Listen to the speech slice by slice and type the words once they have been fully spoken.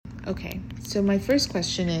Okay, so my first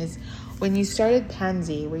question is, when you started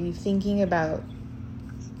Pansy, were you thinking about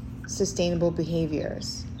sustainable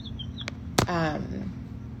behaviors?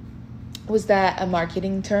 Was that a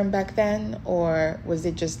marketing term back then, or was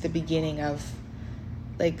it just the beginning of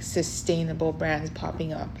like sustainable brands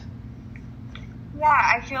popping up? Yeah,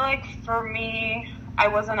 I feel like for me, I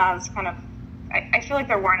wasn't as I feel like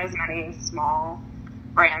there weren't as many small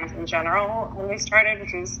brands in general when we started,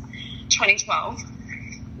 which was 2012.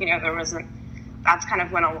 There wasn't, that's kind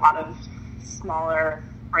of when a lot of smaller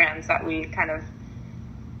brands that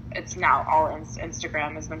it's now all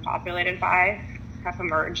Instagram has been populated by, have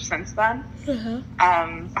emerged since then. Uh-huh.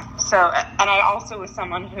 And I also was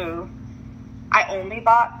someone who, I only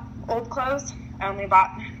bought old clothes. I only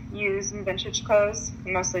bought used and vintage clothes,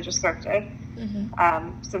 mostly just thrifted,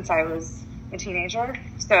 since I was a teenager.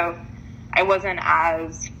 So I wasn't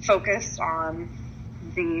as focused on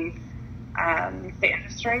the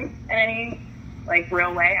industry in any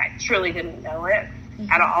real way. I truly didn't know it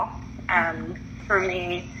at all. For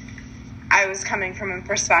me, I was coming from a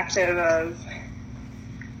perspective of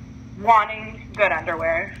wanting good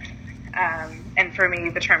underwear. And for me,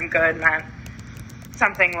 the term good meant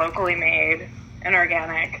something locally made and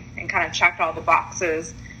organic and kind of checked all the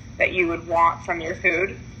boxes that you would want from your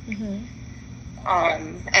food.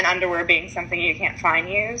 And underwear being something you can't find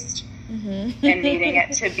used and needing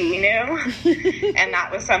it to be new. And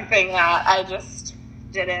that was something that I just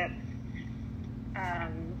didn't,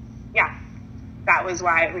 that was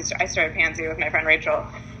why I started Pansy with my friend Rachel,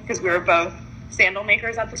 because we were both sandal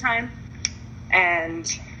makers at the time,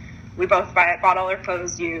 and we both bought all our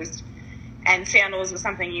clothes used, and sandals was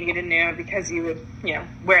something you needed new because you would,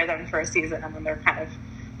 wear them for a season and then they're kind of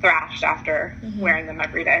thrashed after wearing them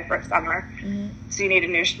every day for summer. So you needed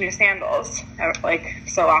new sandals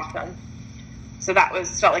so often. So that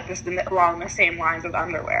felt like this along the same lines of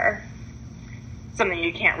underwear, something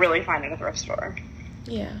you can't really find in a thrift store.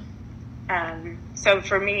 Yeah. So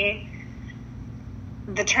for me,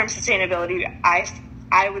 the term sustainability, I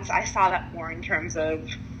saw that more in terms of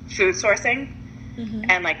food sourcing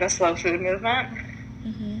and the slow food movement,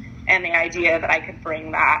 and the idea that I could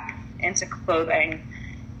bring that into clothing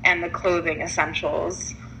and the clothing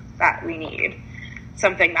essentials that we need.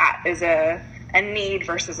 Something that is a need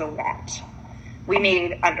versus a want. We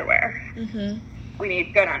need underwear. We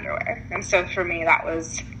need good underwear. And so for me, that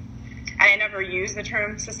was, and I never used the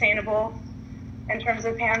term sustainable in terms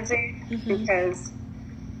of Pansy because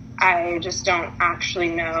I just don't actually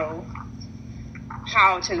know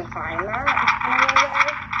how to define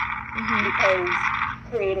that in a way, because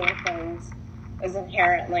creating things is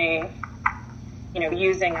inherently,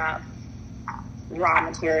 using up raw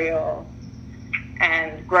material,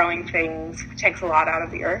 and growing things takes a lot out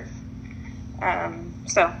of the earth.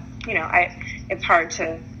 So, it's hard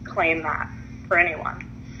to claim that for anyone.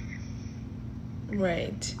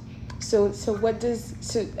 Right. So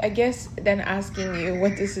I guess then asking you,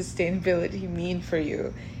 what does sustainability mean for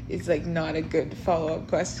you is not a good follow-up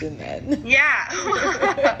question then. Yeah.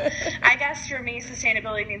 I guess for me,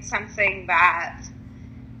 sustainability means something that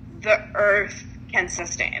the earth can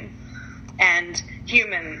sustain and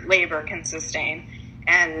human labor can sustain,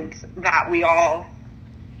 and that we all,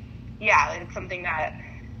 it's something that,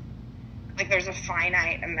 there's a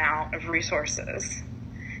finite amount of resources.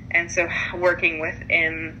 And so working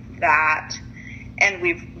within that, and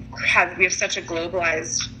we have such a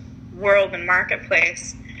globalized world and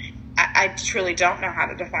marketplace, I truly don't know how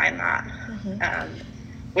to define that,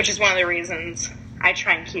 which is one of the reasons I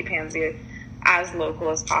try and keep Pansy as local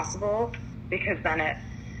as possible, because then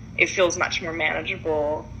it feels much more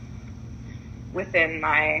manageable within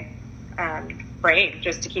my brain,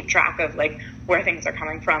 just to keep track of where things are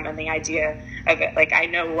coming from and the idea of it. I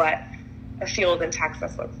know what a field in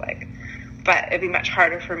Texas looks like, but it'd be much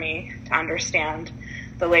harder for me to understand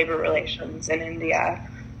the labor relations in India,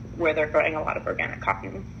 where they're growing a lot of organic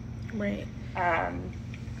cotton. Right.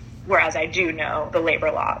 Whereas I do know the labor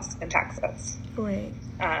laws in Texas. Right.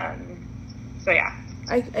 So yeah.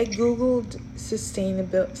 I Googled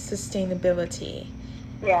sustainability.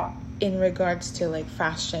 Yeah. In regards to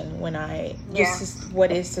fashion, what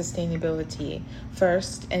is sustainability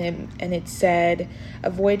first, and it said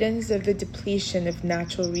avoidance of the depletion of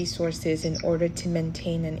natural resources in order to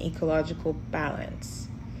maintain an ecological balance.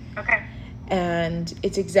 Okay. And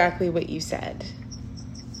it's exactly what you said.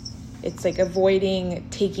 It's avoiding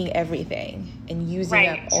taking everything and using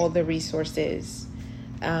up all the resources.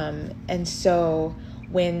 And so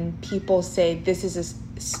when people say this is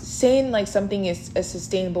saying something is a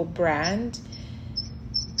sustainable brand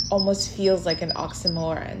almost feels like an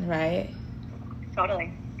oxymoron, right?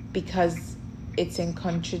 Totally. Because it's in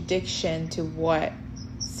contradiction to what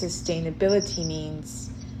sustainability means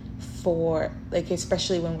for, like,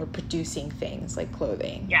 especially when we're producing things like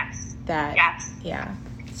clothing. Yes. Yeah.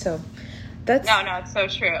 So that's... No, it's so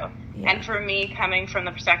true. Yeah. And for me, coming from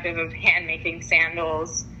the perspective of hand making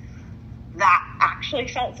sandals, that actually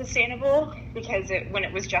felt sustainable, because when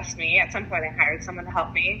it was just me, at some point I hired someone to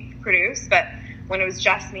help me produce, but when it was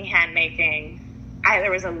just me hand making, there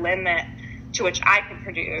was a limit to which I could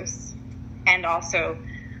produce, and also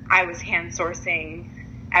I was hand sourcing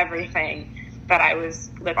everything that I was,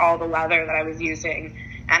 like, all the leather that I was using,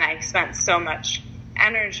 and I spent so much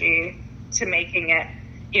energy to making it,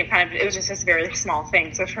 it was just this very small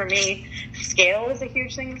thing. So for me, scale is a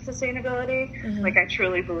huge thing with sustainability. Mm-hmm. Like, I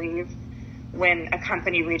truly believe when a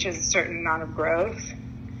company reaches a certain amount of growth,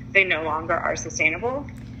 they no longer are sustainable.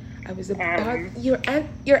 I was about... You're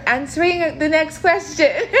answering the next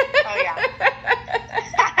question. Oh, yeah.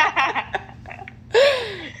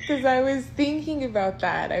 Because I was thinking about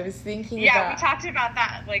that. We talked about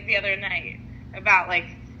that, like, the other night, about, like,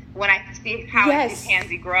 when I see how I see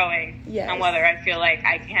Pansy growing, and whether I feel like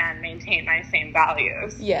I can maintain my same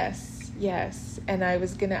values. Yes. And I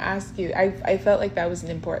was going to ask you, I felt like that was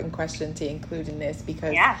an important question to include in this,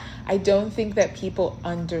 because I don't think that people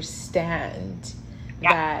understand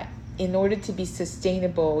that in order to be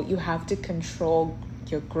sustainable, you have to control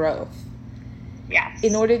your growth. Yes.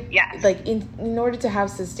 In order to have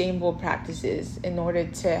sustainable practices, in order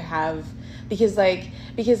to have, because I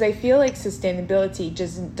feel like sustainability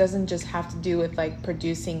doesn't just have to do with, like,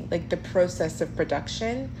 producing, like, the process of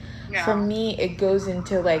production. No. For me, it goes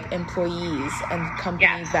into, like, employees and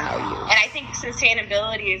company values. And I think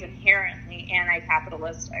sustainability is inherently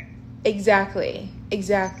anti-capitalistic. Exactly.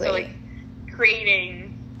 So, like,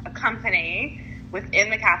 creating a company within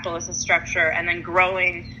the capitalist structure and then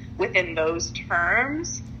growing within those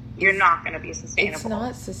terms, you're not going to be sustainable. It's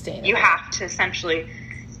not sustainable. You have to essentially,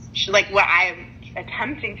 like, what I'm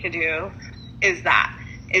attempting to do is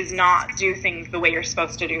not do things the way you're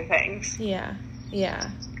supposed to do things. Yeah.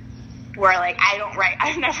 Where, like,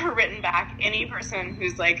 I've never written back any person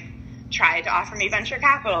who's, like, tried to offer me venture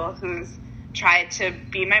capital, who's tried to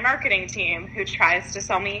be my marketing team, who tries to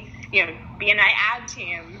sell me, be in my ad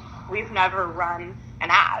team. We've never run an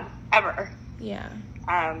ad, ever. Yeah.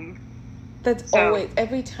 That's always,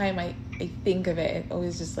 every time I think of it, it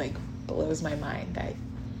always just, like, blows my mind that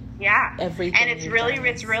everything. And it's really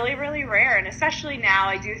really rare, and especially now,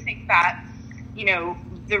 I do think that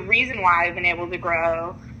the reason why I've been able to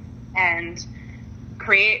grow and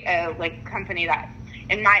create a, like, company that,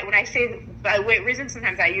 when I say the reason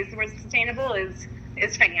sometimes I use the word sustainable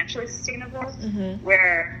is financially sustainable. Mm-hmm.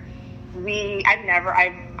 Where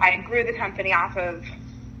I grew the company off of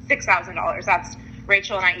 $6,000. That's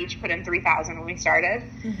Rachel and I each put in $3,000 when we started.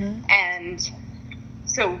 Mm-hmm. And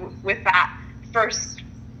so with that first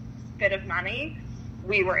bit of money,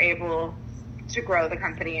 we were able to grow the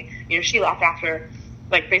company. She left after,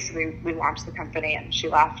 like, basically we launched the company, and she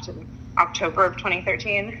left in October of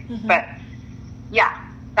 2013. Mm-hmm. But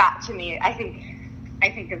that to me, I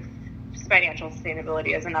think of financial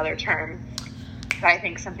sustainability as another term that I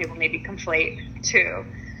think some people maybe conflate too,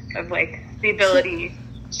 of, like, the ability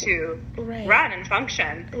to run and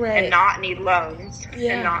function and not need loans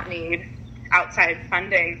and not need outside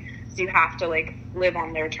funding. So you have to, like, live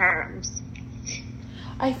on their terms.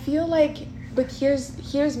 I feel like, but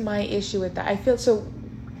here's my issue with that. I feel so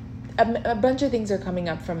a bunch of things are coming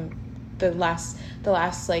up from the last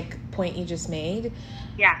like point you just made.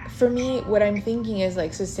 Yeah. For me, what I'm thinking is,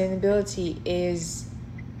 like, sustainability is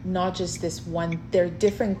not just this one. There are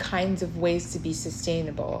different kinds of ways to be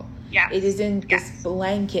sustainable. Yeah. It isn't this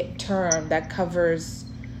blanket term that covers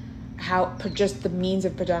just the means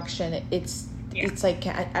of production. It's like,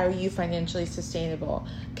 are you financially sustainable?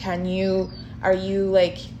 Are you,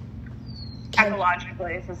 like,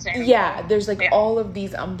 ecologically sustainable? Yeah, there's, like, all of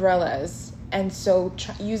these umbrellas. And so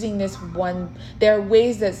using this one, there are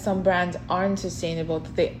ways that some brands aren't sustainable,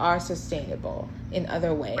 but they are sustainable in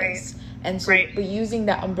other ways. Right. And so but using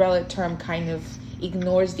that umbrella term kind of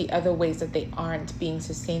ignores the other ways that they aren't being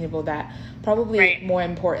sustainable, that probably more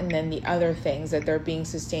important than the other things that they're being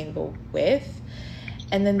sustainable with.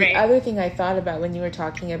 And then the other thing I thought about when you were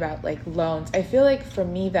talking about, like, loans, I feel like for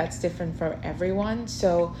me that's different for everyone.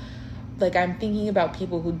 So, like, I'm thinking about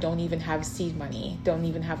people who don't even have seed money, don't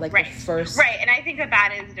even have, like, the first... Right, and I think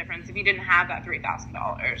that is the difference. If you didn't have that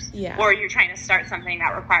 $3,000, or you're trying to start something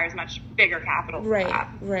that requires much bigger capital for that.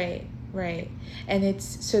 Right. And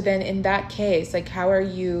it's, so then in that case, like, how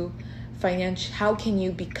can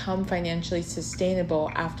you become financially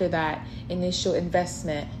sustainable after that initial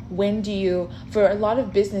investment? When do you, for a lot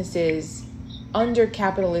of businesses, under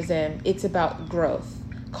capitalism, it's about growth,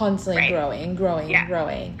 constantly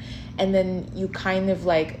growing. And then you kind of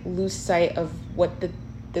like lose sight of what the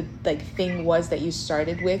like thing was that you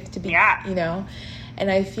started with to be, you know? And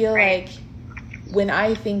I feel like when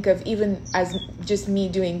I think of, even as just me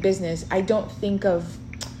doing business, I don't think of,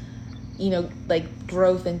 you know, like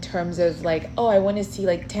growth in terms of like, oh, I want to see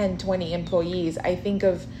like 10, 20 employees. I think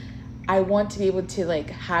of, I want to be able to like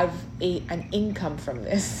have an income from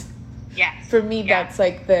this. Yes. For me, that's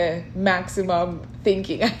like the maximum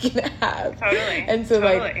thinking I can have. Totally. And so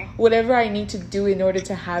like whatever I need to do in order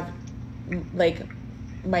to have like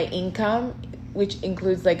my income, which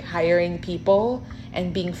includes like hiring people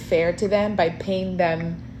and being fair to them by paying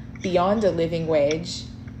them beyond a living wage,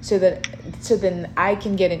 so then I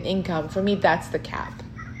can get an income. For me, that's the cap.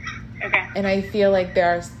 Okay. And I feel like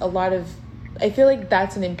there's I feel like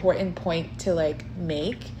that's an important point to like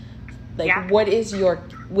make. Like, what is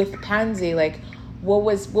with Pansy, like,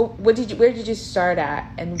 where did you start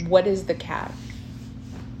at, and what is the cap?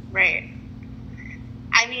 Right.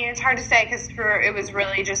 I mean, it's hard to say, because it was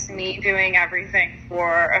really just me doing everything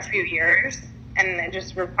for a few years, and it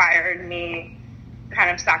just required me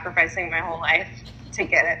kind of sacrificing my whole life to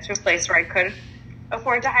get it to a place where I could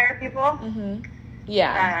afford to hire people. Mm-hmm.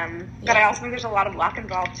 Yeah. But I also think there's a lot of luck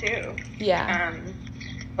involved too. Yeah.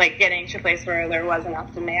 Like getting to a place where there was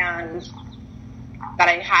enough demand that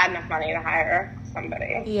I had enough money to hire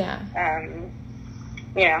somebody. Yeah.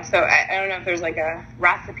 You know, so I don't know if there's like a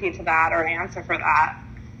recipe to that or an answer for that.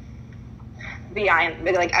 Beyond,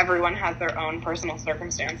 like, everyone has their own personal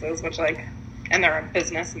circumstances, which like, and their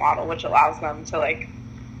business model, which allows them to like,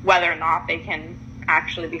 whether or not they can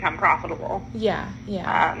actually become profitable. Yeah.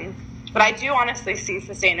 Yeah. But I do honestly see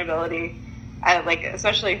sustainability, like,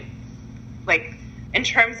 especially like in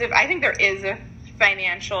terms of, I think there is a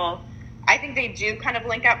financial, I think they do kind of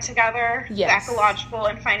link up together, yes. the ecological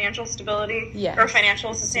and financial stability, yes. or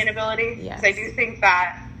financial sustainability. Yes. Because I do think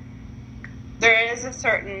that there is a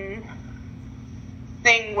certain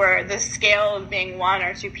thing where the scale of being one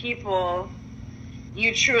or two people,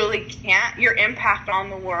 you truly can't, your impact on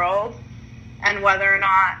the world and whether or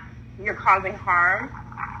not you're causing harm,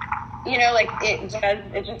 you know, like it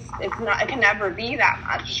can never be that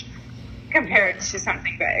much compared to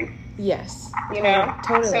something big. Yes. You know?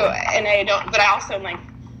 Totally. So, and but I also am like,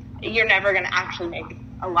 you're never going to actually make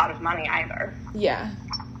a lot of money either. Yeah.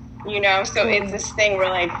 You know? So it's this thing where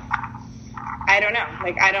like, I don't know.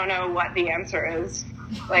 Like, I don't know what the answer is,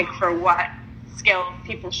 like, for what scale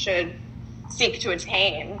people should seek to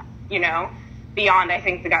attain, you know, beyond, I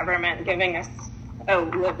think, the government giving us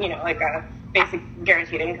like a basic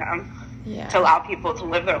guaranteed income. Yeah. To allow people to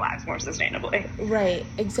live their lives more sustainably. Right.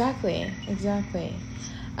 Exactly.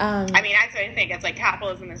 I mean, that's what I think. It's like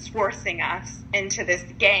capitalism is forcing us into this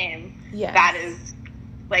game yes. that is,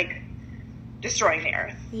 like, destroying the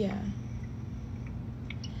earth. Yeah.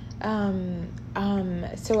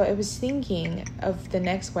 So I was thinking of the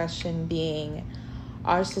next question being,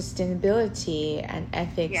 are sustainability and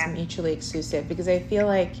ethics mutually exclusive? Because I feel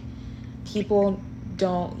like people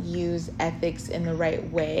don't use ethics in the right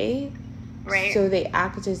way. Right. So they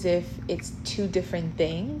act as if it's two different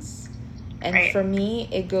things. And for me,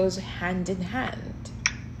 it goes hand in hand.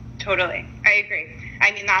 Totally. I agree.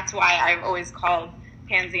 I mean, that's why I've always called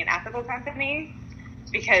Pansy an ethical company,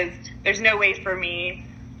 because there's no way for me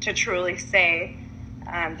to truly say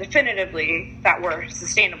definitively that we're a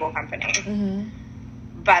sustainable company. Mm-hmm.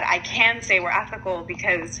 But I can say we're ethical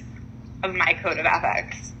because of my code of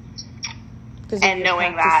ethics. And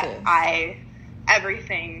knowing practices. That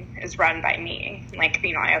everything is run by me. Like,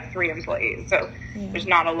 you know, I have 3 employees, so there's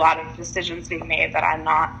not a lot of decisions being made that I'm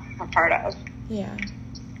not a part of. Yeah.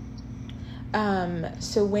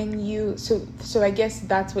 So when you, so I guess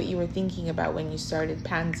that's what you were thinking about when you started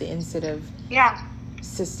Pansy instead of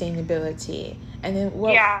sustainability. And then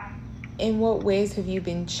in what ways have you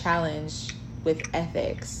been challenged with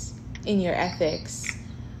ethics, in your ethics,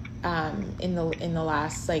 in the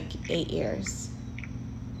last like 8 years?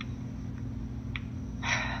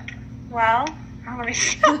 Well, let me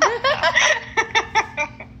see.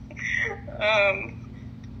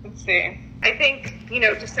 Let's see. I think, you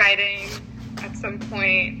know, deciding at some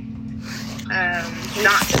point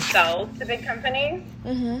not to sell to big companies,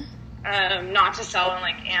 not to sell on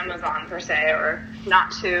like Amazon per se, or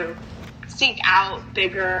not to seek out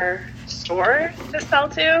bigger stores to sell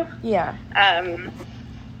to. Yeah.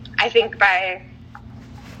 I think by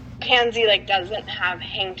Pansy like doesn't have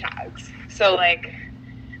hang tags, so like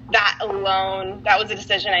that alone, that was a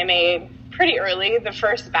decision I made pretty early. The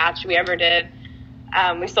first batch we ever did,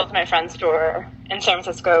 we sold to my friend's store in San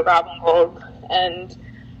Francisco, Grab and Gold, and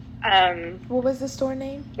What was the store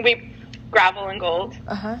name? Gravel and Gold.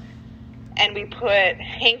 Uh-huh. And we put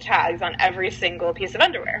hang tags on every single piece of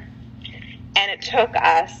underwear. And it took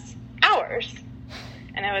us hours.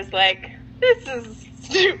 And I was like, this is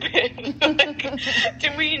stupid. Like, do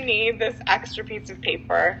we need this extra piece of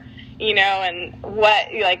paper? You know, and what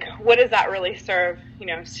does that really serve, you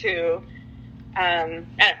know, to,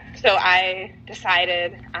 so I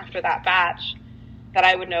decided after that batch that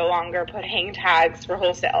I would no longer put hang tags for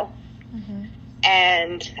wholesale. Mm-hmm.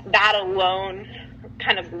 And that alone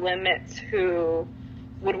kind of limits who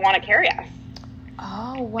would want to carry us.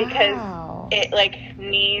 Oh, wow. Because it, like,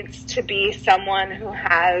 needs to be someone who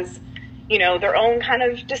has, you know, their own kind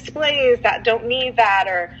of displays that don't need that,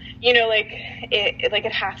 or, you know, like,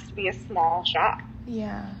 it has to be a small shop.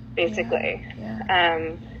 Yeah. Basically.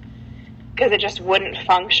 Yeah. Because it just wouldn't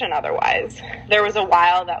function otherwise. There was a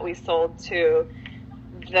while that we sold to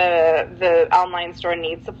the online store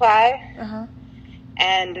Need Supply. Uh-huh.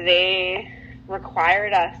 And they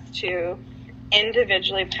required us to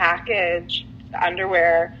individually package the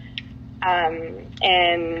underwear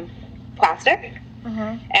in plastic.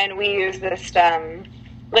 Uh-huh. And we used this,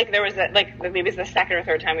 like, there was maybe it was the second or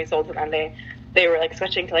third time we sold to them, they were, like,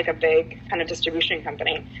 switching to, like, a big kind of distribution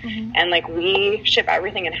company. Mm-hmm. And, like, we ship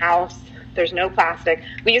everything in-house. There's no plastic.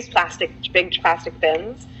 We use big plastic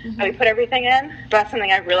bins mm-hmm. that we put everything in. But that's something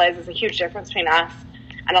I've realized is a huge difference between us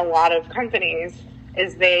and a lot of companies,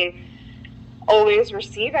 is they always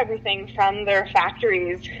receive everything from their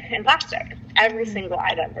factories in plastic. Every mm-hmm. single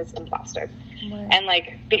item is in plastic. Right. And,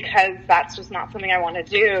 like, because that's just not something I want to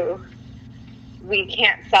do, we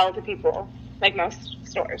can't sell to people like most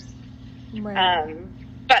stores. Right.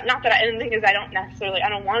 But not that and the thing is, I don't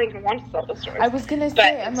even want to sell to stores. I was gonna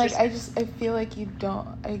say, I'm like, I feel like you don't.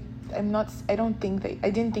 I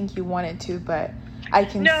didn't think you wanted to, but I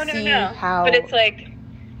can see how. But it's like,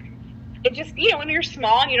 it just, you know, when you're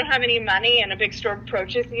small and you don't have any money and a big store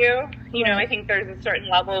approaches you, you know, I think there's a certain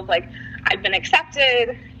level of, like, I've been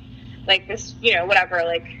accepted, like, this, you know, whatever,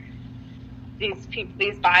 like, these people,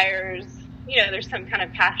 these buyers, you know, there's some kind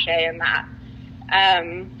of cachet in that.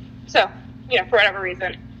 So, you know, for whatever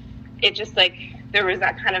reason, it just, like, there was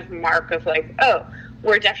that kind of mark of, like, oh,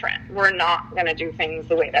 we're different. We're not going to do things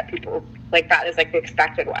the way that people, like, that is, like, the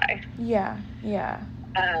expected way. Yeah, yeah.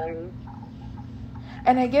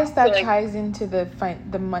 And I guess that ties into the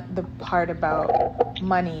part about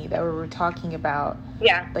money that we were talking about.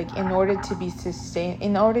 Yeah. Like, in order to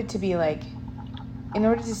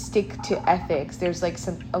stick to ethics, there's, like,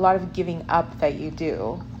 a lot of giving up that you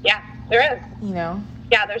do. Yeah, there is. You know?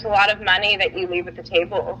 Yeah, there's a lot of money that you leave at the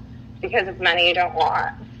table because of money you don't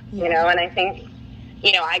want, you know? And I think,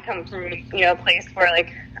 you know, I come from, you know, a place where,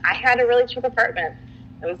 like, I had a really cheap apartment.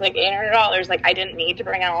 It was, like, $800. Like, I didn't need to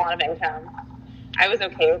bring in a lot of income. I was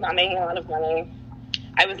okay with not making a lot of money.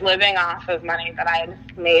 I was living off of money that I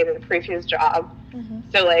had made at a previous job. Mm-hmm.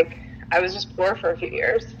 So, like, I was just poor for a few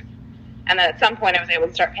years. And then at some point I was able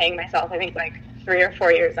to start paying myself, I think, like, 3 or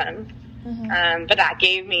 4 years in. Mm-hmm. But that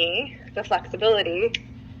gave me the flexibility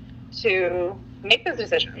to make those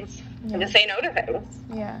decisions and to say no to things.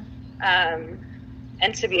 Yeah.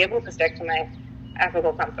 And to be able to stick to my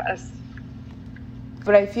ethical compass.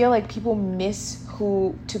 But I feel like people miss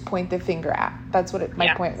who to point the finger at. That's what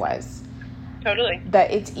my point was. Totally.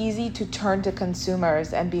 That it's easy to turn to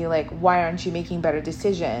consumers and be like, why aren't you making better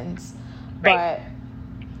decisions? Right.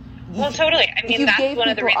 But well, totally. I mean, if you that's gave one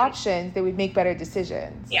of the people reasons. options, they would make better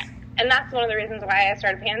decisions. Yeah. And that's one of the reasons why I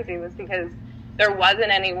started Pansy, was because there wasn't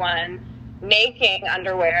anyone making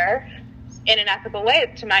underwear in an ethical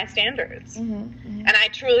way to my standards. Mm-hmm, mm-hmm. And I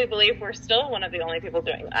truly believe we're still one of the only people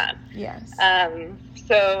doing that. Yes.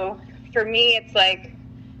 So for me, it's like,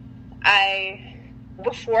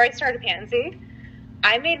 before I started Pansy,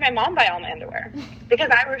 I made my mom buy all my underwear because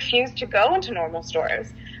I refused to go into normal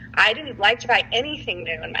stores. I didn't like to buy anything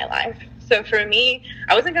new in my life. So for me,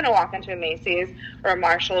 I wasn't going to walk into a Macy's or a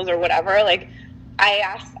Marshall's or whatever. Like,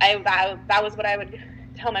 that was what I would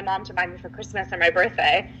tell my mom to buy me for Christmas or my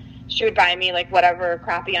birthday. She would buy me, like, whatever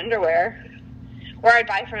crappy underwear. Or I'd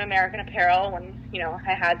buy from American Apparel when, you know,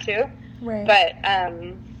 I had to. Right. But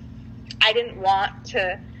I didn't want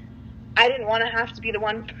to have to be the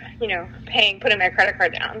one, you know, putting my credit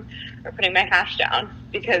card down or putting my cash down,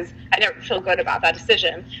 because I didn't feel good about that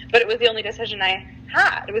decision. But it was the only decision I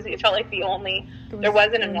had. It felt like there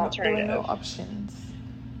wasn't an alternative. There were no options.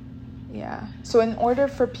 Yeah. So in order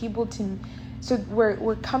for people to, so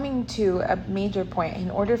we're coming to a major point.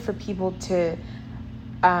 In order for people to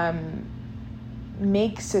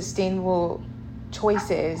make sustainable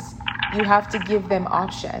choices, you have to give them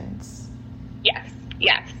options. Yes.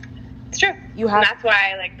 It's true. You have. And that's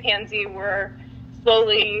why, like, Pansy, we're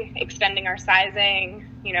slowly extending our sizing.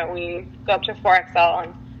 You know, we go up to 4XL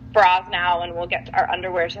and bras now, and we'll get our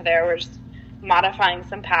underwear to there. We're just modifying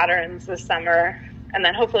some patterns this summer, and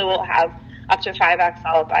then hopefully we'll have up to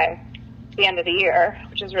 5XL by the end of the year,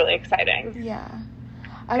 which is really exciting. Yeah.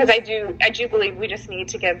 Because I do believe we need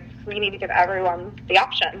to give everyone the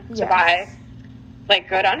option to buy, like,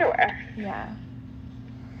 good underwear. Yeah.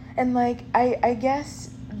 And, like, I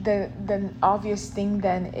guess the obvious thing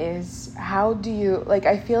then is, how do you, like,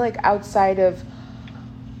 I feel like outside of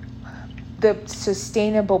the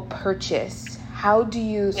sustainable purchase, how do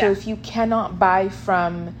you, so if you cannot buy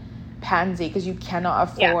from Pansy because you cannot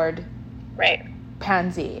afford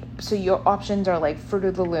Pansy, so your options are like Fruit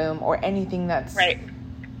of the Loom or anything that's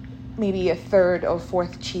maybe a third or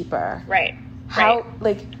fourth cheaper. How,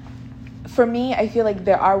 like, for me, I feel like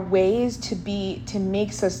there are ways to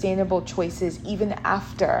make sustainable choices even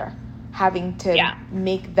after having to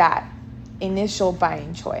make that initial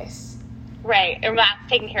buying choice. And that's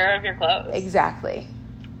taking care of your clothes. Exactly.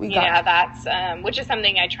 That's which is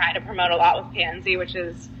something I try to promote a lot with Pansy, which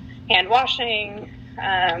is hand washing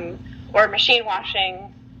or machine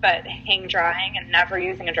washing, but hang drying and never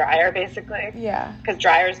using a dryer, basically. Yeah. Because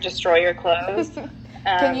dryers destroy your clothes.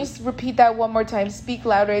 Can you repeat that one more time? Speak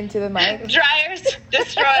louder into the mic. Dryers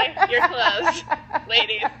destroy your clothes,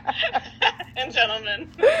 ladies and gentlemen.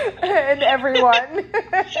 And everyone.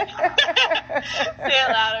 Say it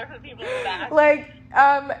louder for people in the back. Like,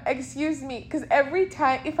 excuse me, because every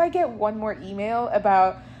time, if I get one more email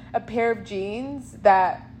about a pair of jeans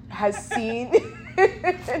that has seen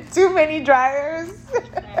too many dryers, oh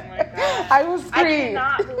my God, I will scream.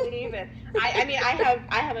 I cannot believe it. I mean, I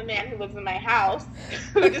have a man who lives in my house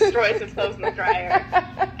who destroys his clothes in the dryer,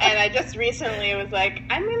 and I just recently was like,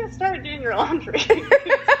 I'm gonna start doing your laundry. We've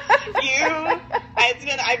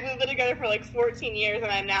been together for like 14 years,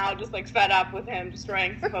 and I'm now just like fed up with him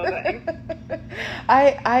destroying his clothing.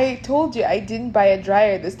 I told you I didn't buy a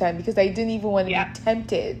dryer this time because I didn't even want to be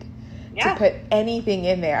tempted to put anything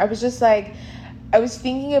in there. I was just like, I was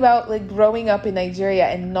thinking about like growing up in Nigeria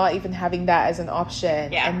and not even having that as an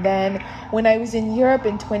option. Yeah. And then when I was in Europe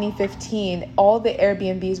in 2015, all the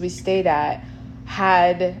Airbnbs we stayed at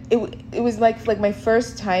had it was like my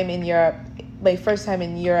first time in Europe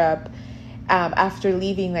after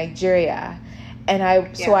leaving Nigeria. And I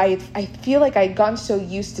feel like I'd gotten so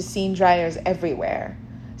used to seeing dryers everywhere.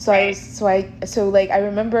 So I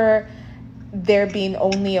remember there being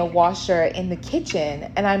only a washer in the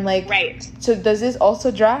kitchen, and I'm like, so does this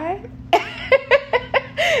also dry?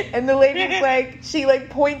 And the lady's like, she like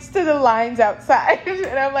points to the lines outside,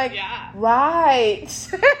 and I'm like, right.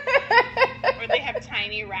 Or they have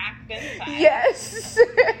tiny racks inside. Yes.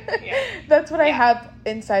 That's what I have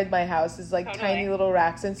inside my house, is like tiny little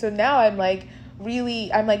racks. And so now I'm like,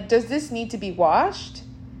 does this need to be washed?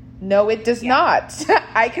 No, it does not.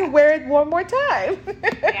 I can wear it one more time.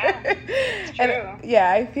 It's true. And,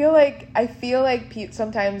 I feel like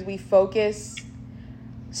sometimes we focus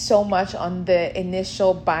so much on the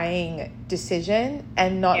initial buying decision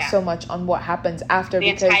and not so much on what happens after. The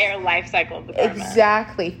entire life cycle of the garment.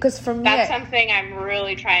 Exactly. Because for me, that's something I'm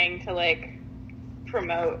really trying to like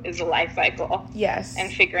promote, is the life cycle. Yes.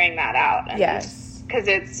 And figuring that out. And yes. Because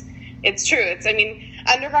it's true.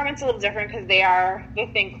 Undergarments a little different because they are the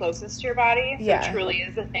thing closest to your body. So it truly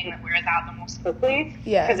is the thing that wears out the most quickly.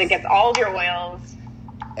 Yes. Because it gets all of your oils,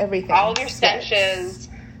 everything, all of your stenches,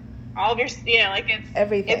 all of your, it's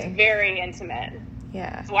everything. It's very intimate. Yeah.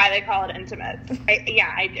 That's why they call it intimate.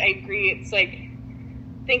 I agree. It's like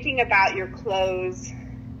thinking about your clothes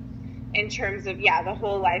in terms of, the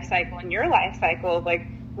whole life cycle and your life cycle. Like,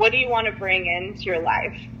 what do you want to bring into your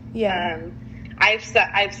life? Yeah. I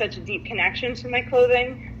have such a deep connection to my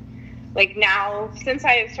clothing. Like now, since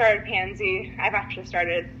I started Pansy, I've actually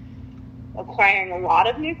started acquiring a lot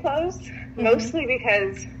of new clothes, mostly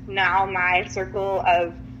because now my circle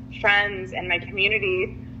of friends and my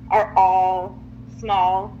community are all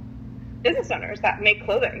small business owners that make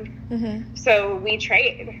clothing. So we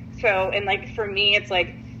trade. So, and like for me, it's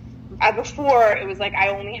like before it was like I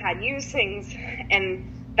only had used things,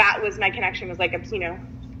 and that was my connection, was like,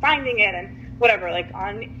 finding it and whatever, like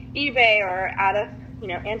on eBay or at a,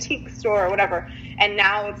 antique store or whatever. And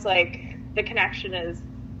now it's like the connection is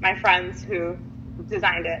my friends who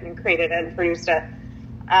designed it and created it and produced it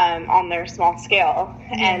on their small scale.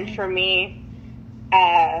 And for me,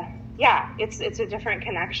 it's a different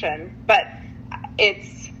connection, but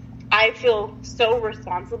I feel so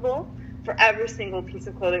responsible for every single piece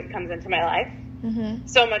of clothing that comes into my life.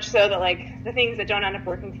 So much so that like the things that don't end up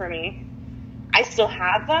working for me, I still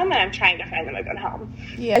have them, and I'm trying to find them a good home.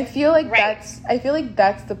 Yeah, I feel like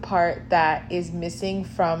that's the part that is missing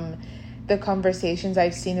from the conversations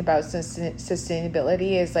I've seen about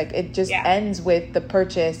sustainability. Is like it just ends with the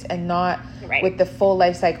purchase and not with the full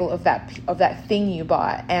life cycle of that thing you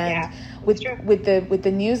bought. And with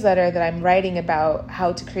the newsletter that I'm writing about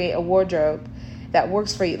how to create a wardrobe that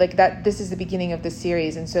works for you, like that, this is the beginning of the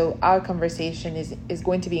series, and so our conversation is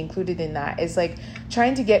going to be included in that. Is like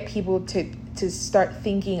trying to get people to start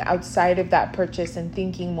thinking outside of that purchase and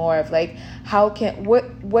thinking more of like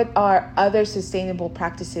what are other sustainable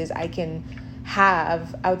practices I can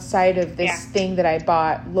have outside of this thing that I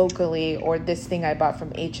bought locally or this thing I bought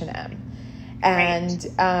from H&M. And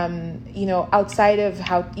outside of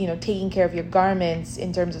how taking care of your garments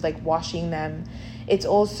in terms of like washing them, it's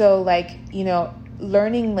also like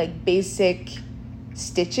learning like basic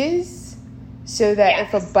stitches so that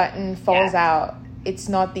if a button falls out, it's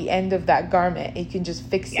not the end of that garment. You can just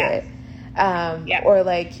fix it. Or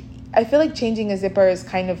like, I feel like changing a zipper is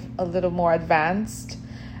kind of a little more advanced.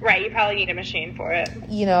 Right, you probably need a machine for it.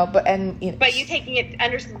 But you taking it,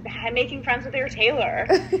 making friends with your tailor.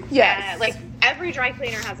 Yes. Like every dry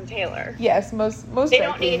cleaner has a tailor. Yes, most they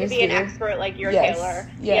don't need to be an expert like your tailor.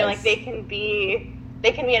 Yes. Like they can be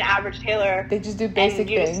an average tailor. They just do basic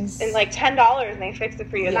things. And like $10 and they fix it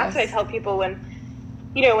for you. And that's what I tell people when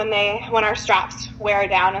our straps wear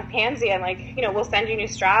down with Pansy, I'm like, we'll send you new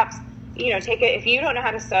straps. Take it. If you don't know how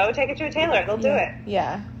to sew, take it to a tailor. They'll do it.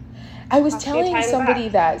 Yeah. I was telling somebody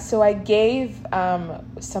that. So I gave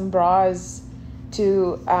some bras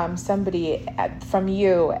to somebody from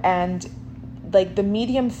you, and like the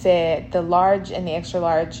medium fit, the large and the extra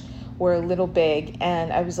large were a little big,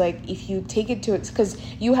 and I was like, if you take it to it, because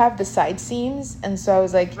you have the side seams, and so I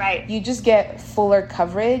was like, you just get fuller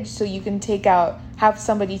coverage, so you can have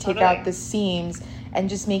somebody take out the seams and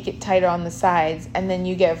just make it tighter on the sides, and then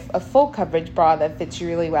you get a full coverage bra that fits you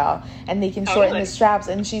really well, and they can shorten the straps.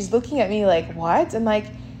 And she's looking at me like, what? And like,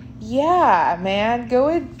 yeah, man, go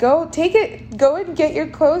and get your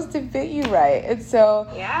clothes to fit you right. And so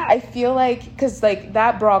I feel like, because like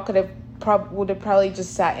that bra would have probably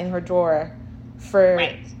just sat in her drawer for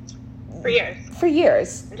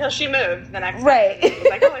years until she moved the next time. Right.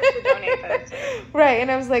 Like, oh, I should donate this. Right. And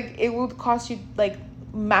I was like, it would cost you like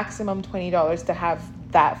maximum $20 to have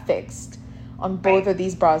that fixed on both of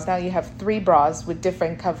these bras. Now you have 3 bras with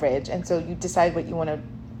different coverage, and so you decide what you want to,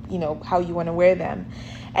 how you want to wear them.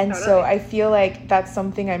 And so I feel like that's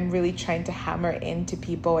something I'm really trying to hammer into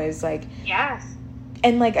people is like,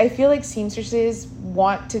 and like I feel like seamstresses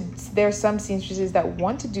there's some seamstresses that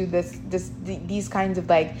want to do these kinds of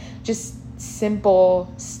like just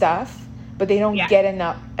simple stuff, but they don't get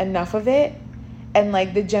enough of it. And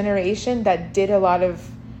like the generation that did a lot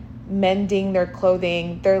of mending their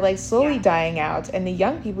clothing, they're like slowly dying out. And the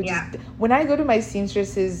young people when I go to my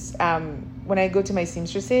seamstresses, I'm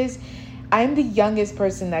the youngest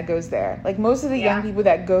person that goes there. Like most of the young people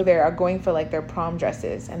that go there are going for like their prom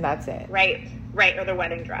dresses, and that's it. Right. Or their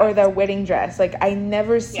wedding dress. Like I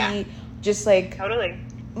never see just like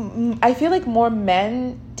I feel like more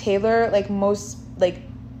men tailor like most like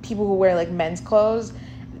people who wear like men's clothes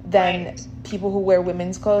than people who wear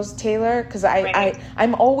women's clothes tailor, because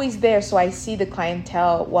I'm always there, so I see the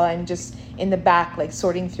clientele while I'm just in the back like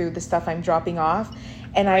sorting through the stuff I'm dropping off,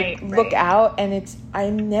 and I look out, and I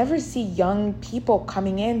never see young people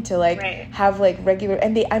coming in to like have like regular,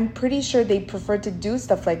 and I'm pretty sure they prefer to do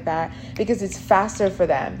stuff like that because it's faster for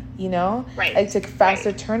them, like it's a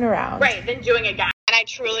faster turnaround than doing it again. And I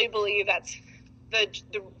truly believe that's the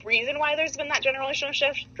reason why there's been that generational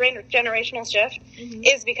shift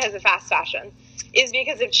is because of fast fashion, is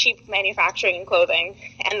because of cheap manufacturing and clothing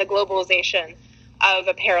and the globalization of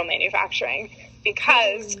apparel manufacturing,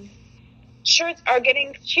 because shirts are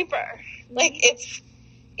getting cheaper. Like it's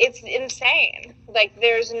insane. Like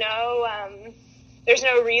there's no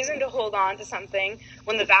reason to hold on to something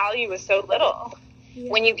when the value is so little,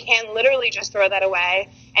 when you can literally just throw that away,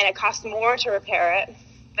 and it costs more to repair it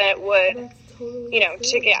than it would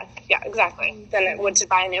than it would to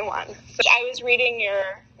buy a new one. So I was reading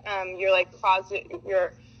your like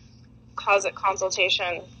closet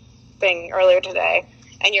consultation thing earlier today,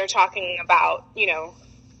 and you're talking about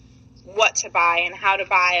what to buy and how to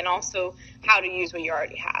buy, and also how to use what you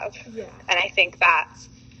already have. And I think that's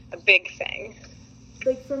a big thing.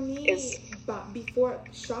 Like for me, before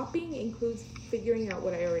shopping includes figuring out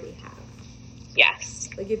what I already have.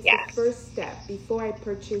 Like it's the first step. Before I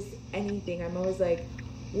purchase anything, I'm always like,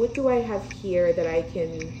 what do I have here that I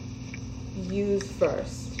can use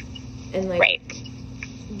first? And like,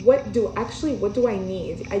 what do I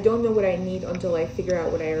need? I don't know what I need until I figure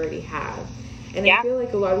out what I already have. And I feel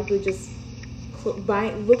like a lot of people just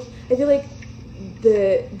I feel like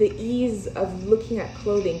the ease of looking at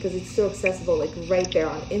clothing, because it's so accessible, like right there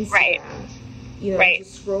on Instagram, you know,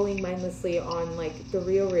 just scrolling mindlessly on like the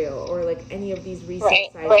RealReal or like any of these resale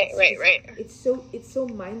sites. It's so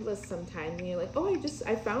mindless sometimes, and you're like, oh,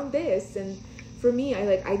 I found this, and for me,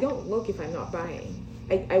 I don't look if I'm not buying.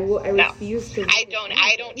 I refuse to. I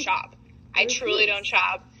don't shop. I truly don't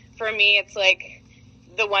shop. For me, it's like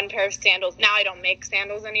the one pair of sandals. Now I don't make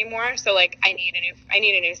sandals anymore, so like I need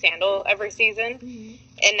a new sandal every season,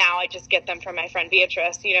 and now I just get them from my friend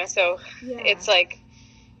Beatrice. You know, so it's like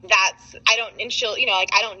I don't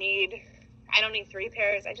need 3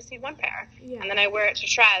 pairs. I just need 1 pair, and then I wear it to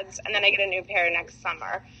shreds, and then I get a new pair next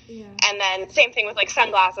summer. And then same thing with like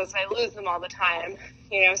sunglasses. I lose them all the time.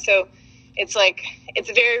 You know, so it's like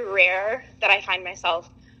it's very rare that I find myself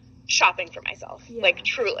shopping for myself. Like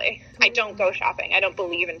truly, I don't go shopping. I don't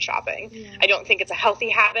believe in shopping. I don't think it's a healthy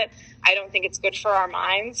habit. I don't think it's good for our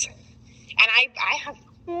minds. And I have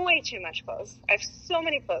way too much clothes. I have so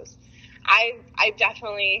many clothes. I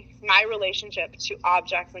definitely, my relationship to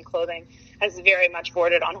objects and clothing has very much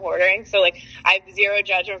bordered on hoarding. So like I have zero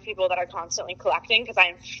judgment for people that are constantly collecting, because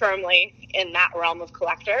I'm firmly in that realm of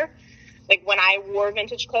collector. Like when I wore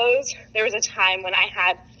vintage clothes, there was a time when I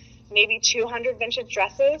had maybe 200 vintage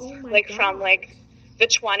dresses, like from like the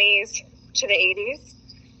 20s to the 80s.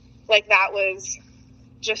 Like that was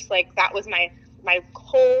just like, that was my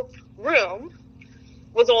whole room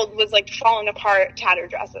was like falling apart,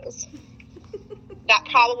 tattered dresses that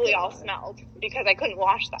probably all smelled because I couldn't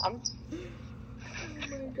wash them. Oh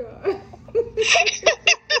my God.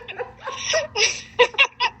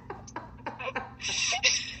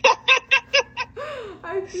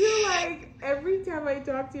 I feel like every time I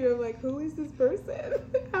talk to you, I'm like, who is this person?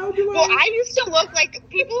 How do I? Well, I used to look like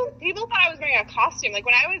people thought I was wearing a costume. Like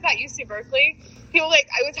when I was at UC Berkeley, people like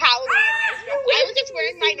I was Halloween. I was just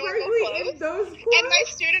wearing my normal clothes. And my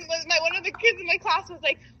student one of the kids in my class was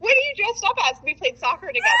like, "What are you dressed up as?" We played soccer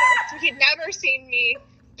together, so he'd never seen me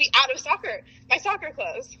be out of my soccer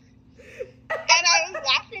clothes. And I was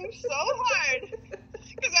laughing so hard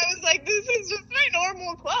because I was like, "This is just my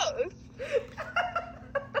normal clothes."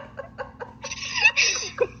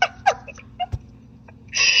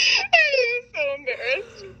 I'm so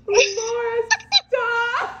embarrassed. Laura,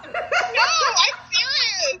 stop! No, I'm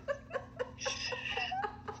serious.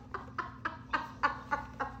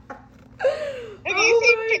 Have you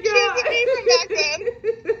seen pictures of me from back then?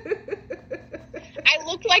 I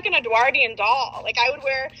looked like an Edwardian doll. Like I would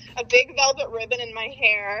wear a big velvet ribbon in my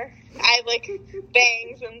hair. I had like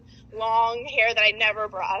bangs and long hair that I never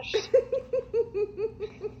brushed.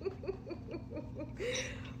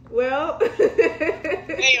 Well,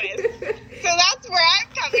 anyways, so that's where I'm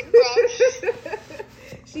coming from.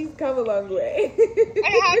 She's come a long way. I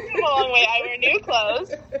have come a long way. I wear new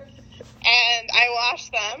clothes, and I wash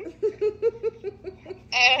them.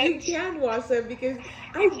 And you can wash them because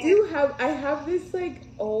I have this like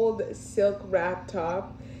old silk wrap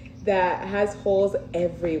top that has holes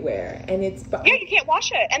everywhere, and it's you can't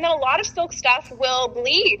wash it, and then a lot of silk stuff will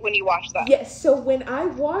bleed when you wash them. Yes, so when I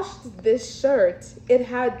washed this shirt, it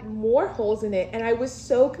had more holes in it, and I was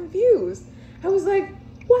so confused. I was like,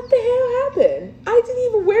 what the hell happened? I didn't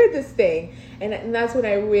even wear this thing. And that's when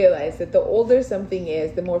I realized that the older something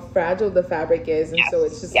is, the more fragile the fabric is, and so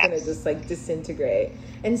it's just gonna just like disintegrate.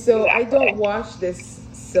 And so I don't wash this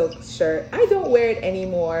silk shirt. I don't wear it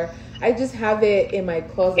anymore. I just have it in my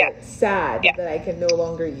closet, sad that I can no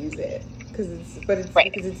longer use it because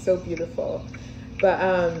it's so beautiful. But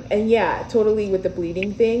and totally with the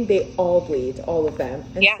bleeding thing, they all bleed, all of them,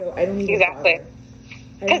 and so I don't even bother.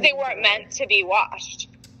 Because they weren't meant to be washed.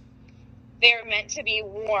 They were meant to be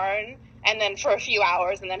worn and then for a few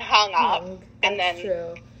hours and then hung up. That's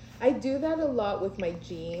true. I do that a lot with my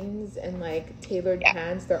jeans and like tailored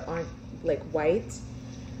pants that aren't like white.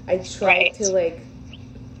 I try to like,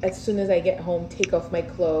 as soon as I get home, take off my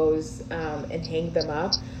clothes and hang them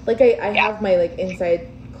up. Like I have my like inside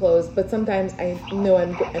clothes, but sometimes I know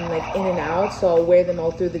I'm like in and out, so I'll wear them all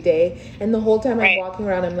through the day. And the whole time I'm walking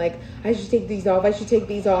around, I'm like, I should take these off. I should take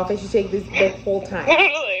these off. I should take this the whole time.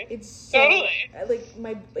 It's so like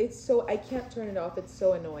I can't turn it off. It's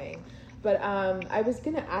so annoying. But I was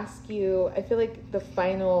gonna ask you. I feel like the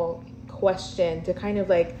final question to kind of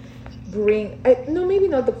like maybe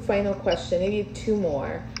not the final question, maybe 2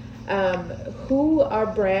 more. Who are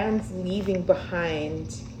brands leaving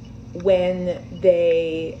behind when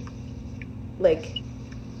they, like,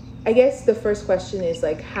 I guess the first question is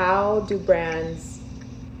like, how do brands,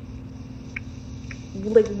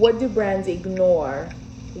 like, what do brands ignore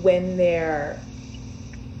when they're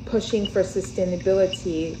pushing for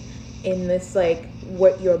sustainability in this, like,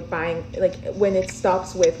 what you're buying, like when it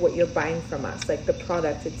stops with what you're buying from us, like the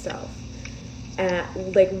product itself.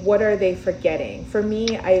 Like, what are they forgetting? For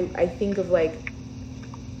me, I think of, like,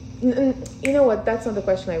 you know what, that's not the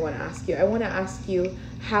question I want to ask you. I want to ask you,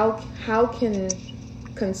 how can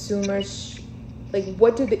consumers, like,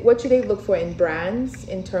 what should they look for in brands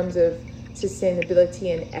in terms of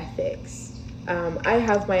sustainability and ethics? I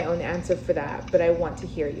have my own answer for that, but I want to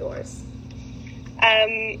hear yours.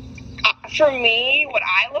 For me, what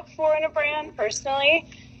I look for in a brand personally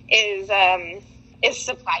is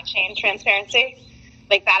supply chain transparency.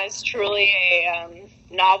 Like, that is truly a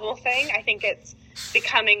novel thing. I think it's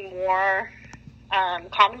becoming more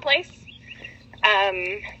commonplace.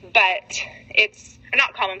 But it's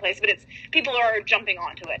not commonplace, but it's, people are jumping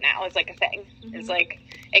onto it now. It's like a thing. Mm-hmm. It's like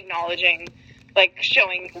acknowledging, like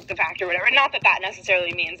showing the fact or whatever. Not that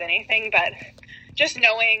necessarily means anything, but just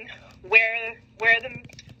knowing where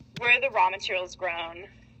the raw material is grown,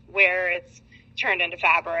 where it's turned into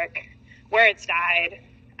fabric, where it's dyed,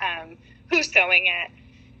 who's sewing it.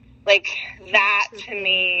 Like, that to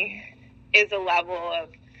me is a level of,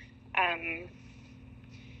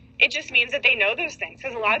 it just means that they know those things,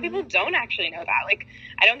 because a lot of people don't actually know that. Like,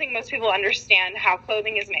 I don't think most people understand how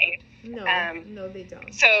clothing is made. No, they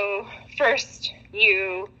don't. So first,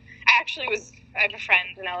 I have a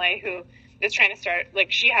friend in LA who is trying to start,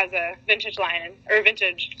 like, she has a vintage line or a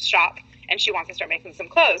vintage shop, and she wants to start making some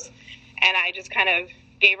clothes. And I just kind of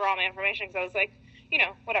gave her all my information, because I was like, you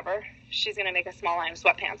know, whatever. She's going to make a small line of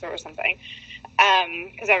sweatpants or something,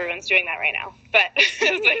 because everyone's doing that right now. But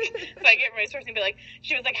it was like, so I gave her my sourcing, but, like,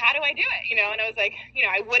 she was like, how do I do it? You know, and I was like, you know,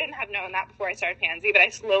 I wouldn't have known that before I started Pansy, but I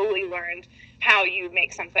slowly learned how you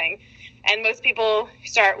make something. And most people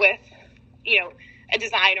start with, you know, a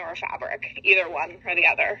design or a fabric, either one or the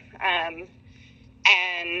other. And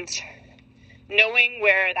knowing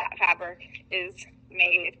where that fabric is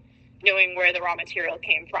made, knowing where the raw material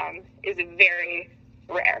came from, is very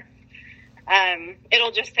rare.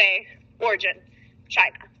 It'll just say origin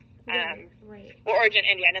China, right. or origin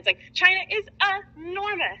India, and it's like, China is an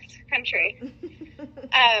enormous country.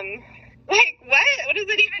 Like, what does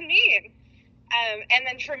it even mean? And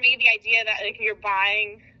then for me, the idea that, like, you're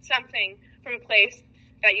buying something from a place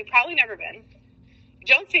that you've probably never been, you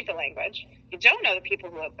don't speak the language, you don't know the people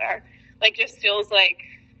who live there, like, just feels like,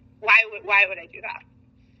 why would I do that?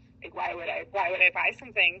 Like, why would I buy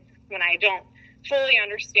something when I don't fully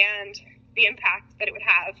understand the impact that it would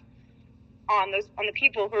have on the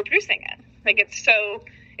people who are producing it? Like, it's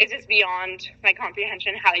just beyond my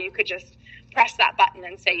comprehension how you could just press that button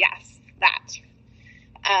and say, yes, that.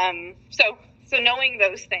 So knowing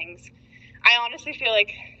those things, I honestly feel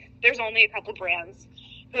like there's only a couple brands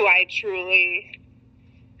who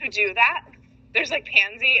do that. There's, like,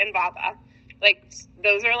 Pansy and Baba. Like,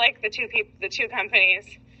 those are, like, the two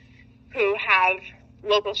companies who have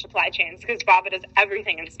local supply chains, because Baba does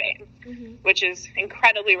everything in Spain, mm-hmm. which is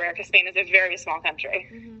incredibly rare, because Spain is a very small country.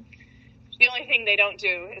 Mm-hmm. The only thing they don't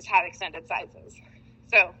do is have extended sizes.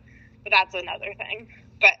 So, but that's another thing.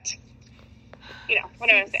 But, you know, what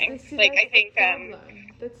am I saying? Like, I think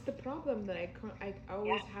that's the problem that I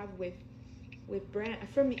always have with brand.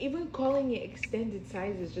 From even calling it extended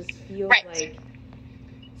sizes just feels right. like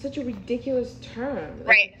such a ridiculous term. Like,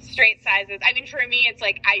 right, straight sizes. I mean, for me, it's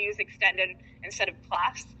like I use extended instead of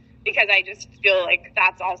plus, because I just feel like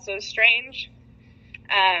that's also strange.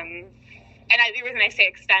 And the reason I say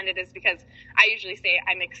extended is because I usually say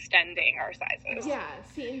I'm extending our sizes. Yeah,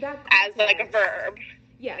 see, in that context, as, like, a verb.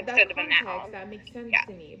 Yeah, instead that of a noun. That makes sense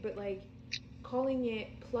to me. But, like, calling it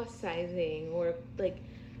plus sizing, or like,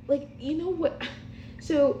 you know what?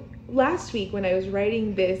 So last week when I was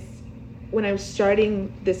writing this, when I was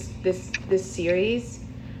starting this series,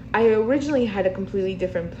 I originally had a completely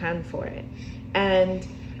different plan for it, and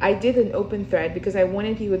I did an open thread because I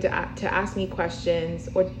wanted people to ask me questions,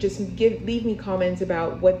 or just leave me comments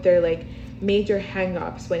about what their, like, major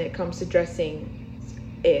hang-ups when it comes to dressing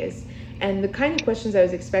is. And the kind of questions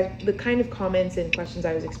the kind of comments and questions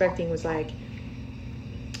I was expecting was like,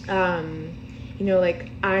 you know, like,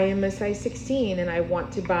 I am a size 16 and I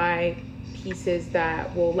want to buy pieces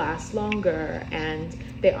that will last longer, and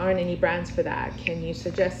there aren't any brands for that. Can you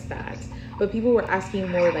suggest that? But people were asking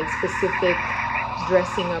more, like, specific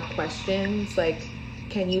dressing up questions, like,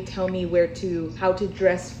 can you tell me how to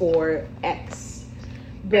dress for X?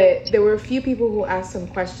 But there were a few people who asked some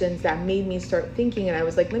questions that made me start thinking, and I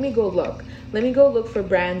was like, let me go look for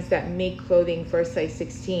brands that make clothing for a size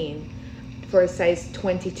 16, for a size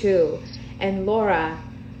 22. And Laura,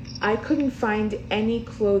 I couldn't find any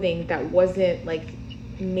clothing that wasn't, like,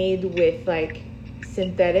 made with, like,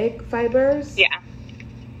 synthetic fibers. Yeah.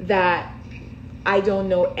 That I don't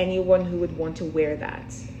know anyone who would want to wear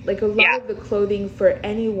that. Like a lot of the clothing for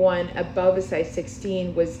anyone above a size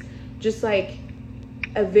 16 was just like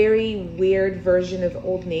a very weird version of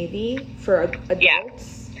Old Navy for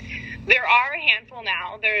adults. Yeah. There are a handful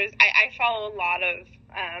now. I follow a lot of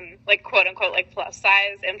like quote unquote like plus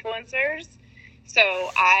size influencers. So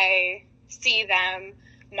I see them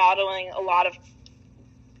modeling a lot of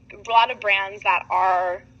brands that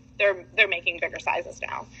are they're making bigger sizes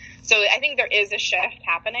now. So I think there is a shift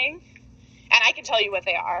happening, and I can tell you what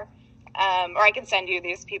they are, or I can send you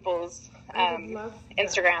these people's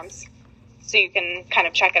Instagrams, so you can kind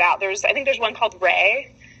of check it out. I think there's one called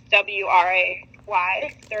Ray, WRAY.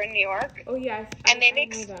 They're in New York. Oh yeah, and they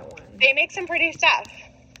make some pretty stuff.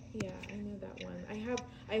 Yeah, I know that one.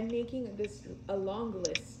 I'm making a long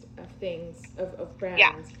list of things of brands.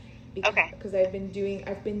 Yeah. Because I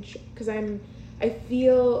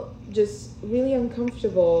feel just really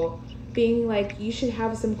uncomfortable being like, you should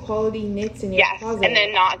have some quality knits in your closet. And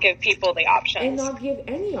then not give people the options. And not give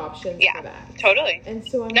any options for that. Totally. And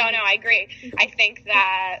so I agree. I think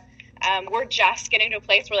that we're just getting to a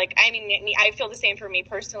place where, like, I mean, I feel the same for me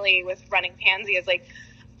personally with running Pansy. Is like,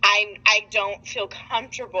 I don't feel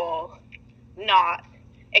comfortable not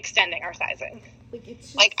extending our sizing. Like, it's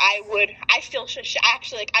just... like I feel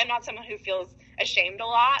actually, like, I'm not someone who feels ashamed a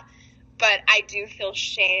lot, but I do feel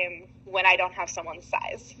shame when I don't have someone's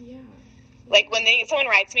size. Yeah. Like when someone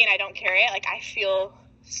writes me and I don't carry it, like I feel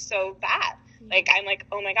so bad. Yeah. Like I'm like,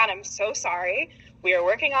 oh my God, I'm so sorry. We are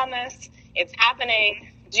working on this. It's happening.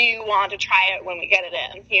 Do you want to try it when we get it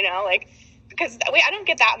in? You know, like, because I don't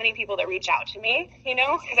get that many people that reach out to me, you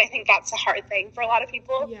know, because I think that's a hard thing for a lot of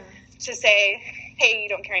people to say, hey, you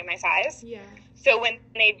don't carry my size. Yeah. So when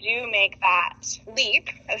they do make that leap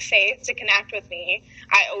of faith to connect with me,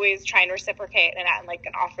 I always try and reciprocate and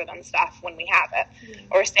offer them stuff when we have it,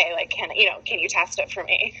 or say like, can you test it for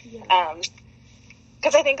me?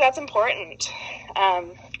 Because I think that's important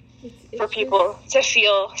for people to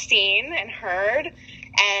feel seen and heard,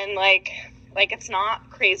 and like it's not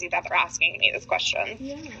crazy that they're asking me this question.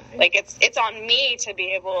 Yeah, like it's on me to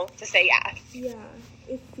be able to say yes. Yeah,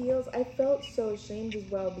 I felt so ashamed as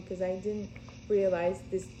well because I didn't realize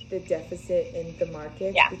the deficit in the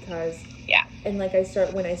market because and like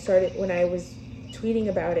when I was tweeting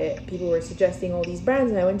about it, people were suggesting all these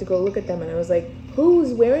brands, and I went to go look at them and I was like,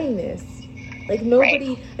 who's wearing this? Like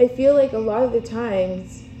nobody. I feel like a lot of the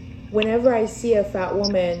times whenever I see a fat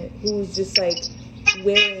woman who's just like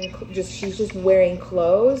she's just wearing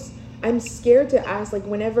clothes, I'm scared to ask. Like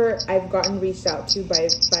whenever I've gotten reached out to by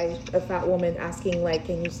a fat woman asking like,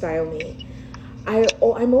 can you style me?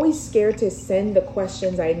 I'm always scared to send the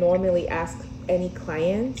questions I normally ask any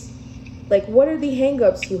client. Like, what are the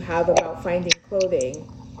hangups you have about finding clothing?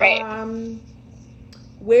 Right.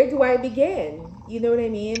 Where do I begin? You know what I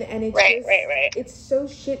mean? And it's right. It's so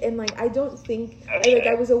shit. And like, I don't think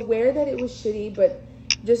I was aware that it was shitty, but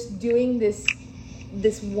just doing this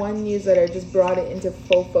one newsletter just brought it into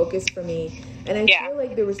full focus for me. And I feel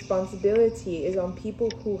like the responsibility is on people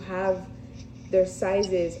who have their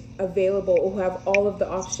sizes available or who have all of the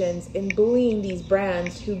options, and bullying these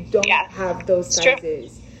brands who don't have those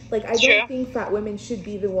sizes. True. Like, I don't think fat women should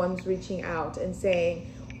be the ones reaching out and saying,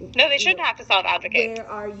 no, they shouldn't have to self-advocate. Where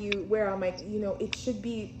are you? Where am I? You know, it should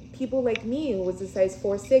be people like me who was a size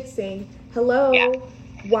 4'6" saying, hello,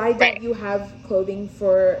 why don't you have clothing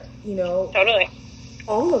for, totally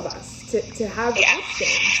all of us to have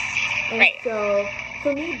options? And so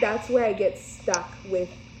for me, that's where I get stuck with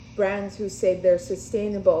brands who say they're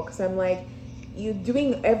sustainable, because I'm like, you're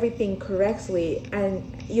doing everything correctly and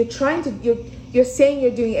you're saying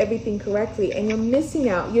you're doing everything correctly and you're missing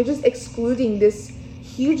out. You're just excluding this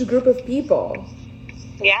huge group of people.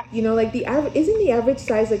 Yeah. Like isn't the average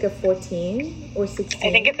size like a 14 or 16?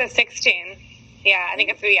 I think it's a 16. Yeah, I think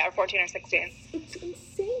it's 14 or 16. It's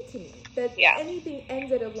insane to me that anything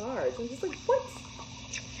ends at a large. I'm just like, what?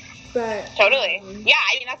 But totally. I mean,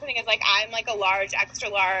 that's the thing is, like, I'm like a large, extra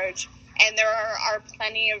large, and there are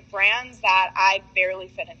plenty of brands that I barely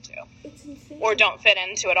fit into. It's insane. Or don't fit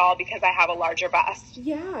into at all because I have a larger bust.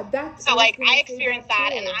 Yeah, that's... So, like, I experience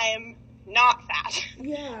that, and I'm not fat.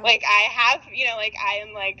 Yeah. Like, I have,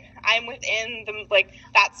 I'm within the, like,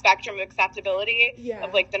 that spectrum of acceptability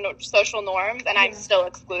of, like, the social norms, and I'm still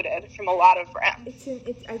excluded from a lot of brands.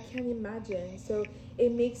 I can't imagine. So,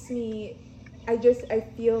 it makes me... I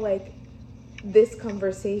feel like this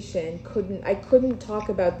conversation I couldn't talk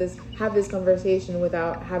about this, have this conversation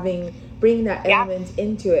without bringing that element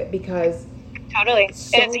into it, because totally.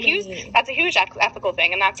 And that's a huge ethical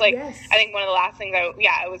thing. And that's like, I think one of the last things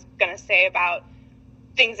I was going to say about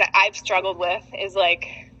things that I've struggled with is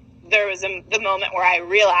like there was the moment where I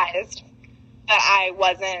realized that I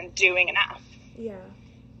wasn't doing enough. Yeah.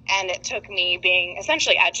 And it took me being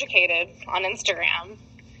essentially educated on Instagram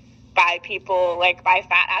by people, like by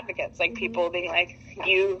fat advocates, like people being like,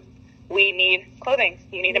 we need clothing.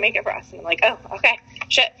 You need to make it for us. And I'm like, oh, okay,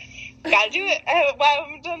 shit, gotta do it. Why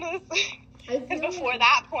haven't I done this? Because before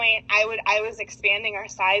that point, I was expanding our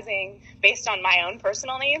sizing based on my own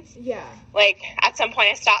personal needs. Yeah. Like at some point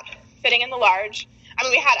I stopped fitting in the large. I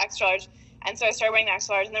mean, we had extra large. And so I started wearing the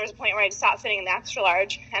extra large, and there was a point where I just stopped fitting in the extra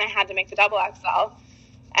large, and I had to make the double XL.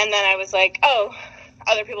 And then I was like, oh,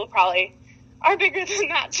 other people probably are bigger than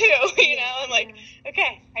that too, you know? I'm like,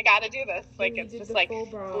 okay, I gotta do this. Like, it's just like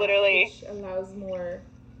bra, literally. Which allows more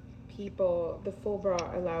people, the full bra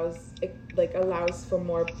allows for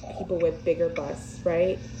more people with bigger busts,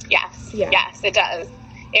 right? Yes. Yeah. Yes, it does.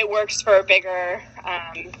 It works for bigger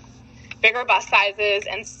bust sizes,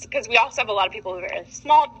 and because we also have a lot of people who are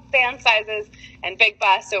small band sizes and big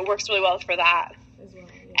busts, so it works really well for that. As well,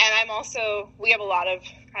 yeah. And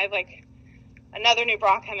I have like another new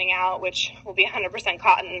bra coming out, which will be 100%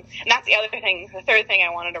 cotton. And that's the third thing I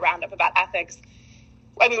wanted to round up about ethics.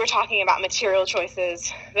 I mean, we're talking about material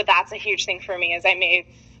choices, but that's a huge thing for me, is I made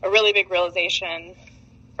a really big realization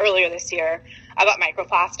earlier this year about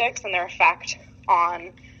microplastics and their effect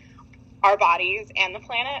on our bodies and the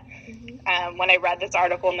planet. Mm-hmm. When I read this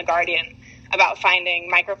article in The Guardian about finding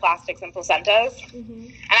microplastics in placentas, mm-hmm.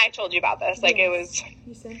 and I told you about this, like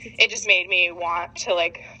it just made me want to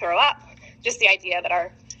like throw up. Just the idea that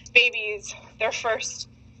our babies, their first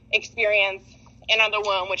experience in the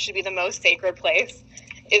womb, which should be the most sacred place,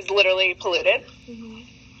 is literally polluted. Mm-hmm.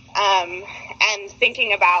 And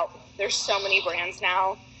thinking about, there's so many brands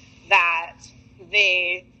now that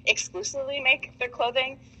they exclusively make their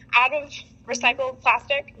clothing out of recycled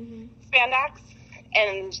plastic, mm-hmm. spandex,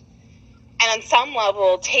 and on some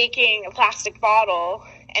level, taking a plastic bottle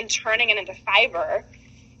and turning it into fiber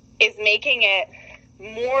is making it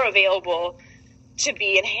more available to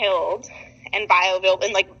be inhaled and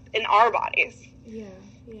bioavailable in our bodies. Yeah.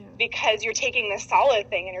 Because you're taking this solid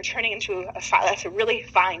thing and you're turning it into a really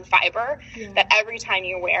fine fiber that every time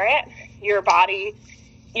you wear it, your body,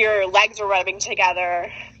 your legs are rubbing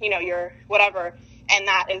together, your whatever, and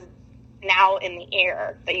that is now in the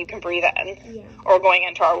air that you can breathe in or going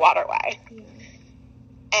into our waterway. Yeah.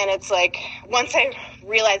 And it's like, once I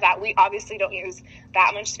realized that, we obviously don't use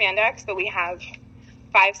that much spandex, but we have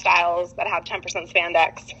 5 styles that have 10%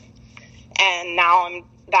 spandex. And now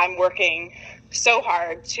I'm working so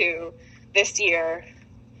hard to this year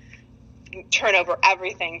turn over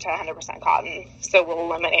everything to 100% cotton. So we'll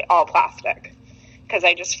eliminate all plastic, because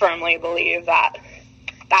I just firmly believe that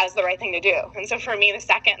is the right thing to do. And so for me, the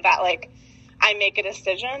second that I make a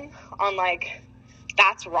decision on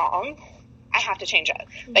that's wrong, I have to change it.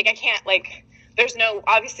 I can't there's no,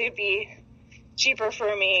 obviously it'd be cheaper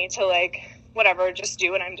for me to whatever, just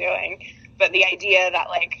do what I'm doing. But the idea that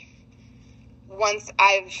once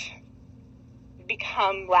I've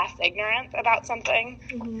become less ignorant about something,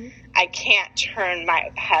 mm-hmm. I can't turn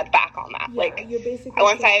my head back on that. Yeah, you're basically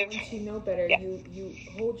once you know better, you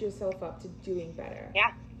hold yourself up to doing better.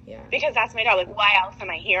 Yeah. Because that's my job. Why else am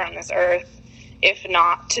I here on this earth if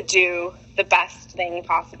not to do the best thing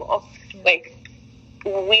possible? Yeah.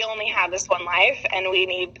 We only have this one life, and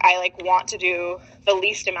I want to do the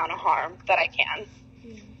least amount of harm that I can.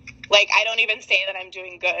 Yeah. I don't even say that I'm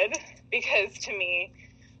doing good, because to me,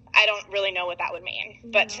 I don't really know what that would mean.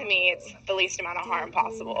 But to me, it's the least amount of harm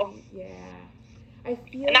possible. Yeah.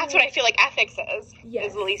 And that's what I feel like ethics is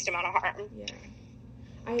the least amount of harm. Yeah.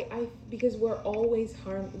 Because we're always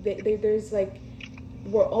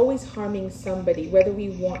we're always harming somebody, whether we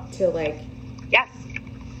want to yes,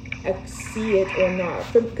 see it or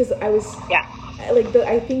not. Because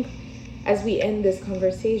I think as we end this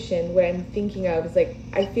conversation, what I'm thinking of is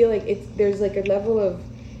I feel like there's a level of,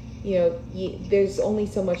 there's only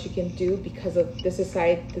so much you can do because of the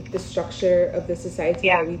society, the structure of the society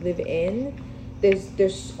that we live in.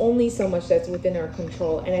 There's only so much that's within our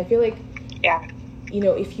control, and I feel like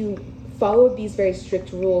if you followed these very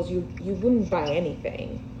strict rules, you wouldn't buy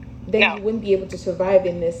anything. Then you wouldn't be able to survive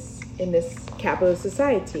in this capitalist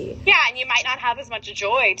society. Yeah, and you might not have as much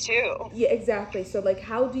joy too. Yeah, exactly. So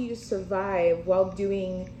how do you survive while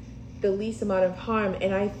doing the least amount of harm?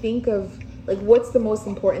 And I think of what's the most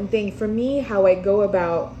important thing for me. How I go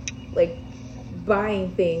about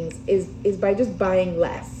buying things is by just buying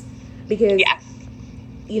less, because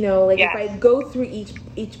if I go through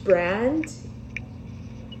each brand.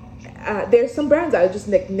 There's some brands I would just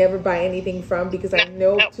never buy anything from, because I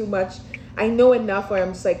know too much. I know enough where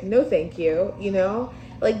I'm just no thank you,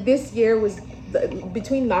 like this year was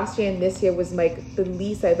between last year and this year was like the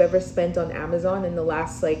least I've ever spent on Amazon in the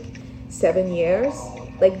last like 7 years.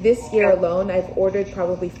 Like this year alone, I've ordered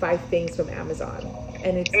probably 5 things from Amazon,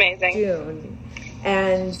 and it's amazing. June.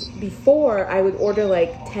 And before, I would order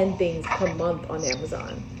like 10 things per month on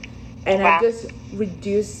Amazon. And I've just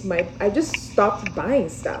reduced I just stopped buying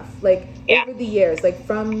stuff like over the years. Like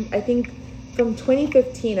I think from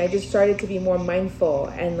 2015, I just started to be more mindful,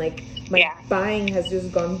 and like my buying has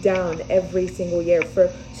just gone down every single year.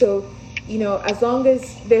 So, you know, as long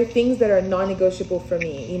as there are things that are non-negotiable for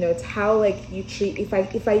me, you know, it's how like you treat,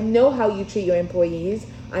 if I know how you treat your employees,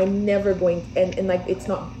 I'm never going, and like it's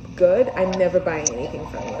not good, I'm never buying anything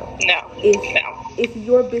from you. No. If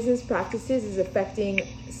your business practices is affecting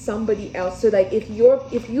somebody else, so like if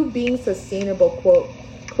you being sustainable,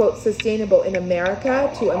 quote sustainable in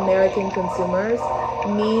America to American consumers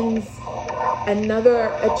means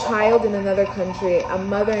a child in another country, a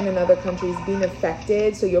mother in another country is being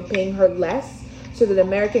affected, so you're paying her less so that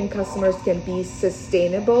American customers can be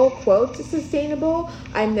sustainable, quote sustainable,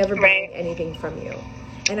 I'm never buying anything from you.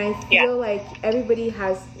 And I feel like everybody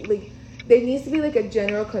has like, there needs to be like a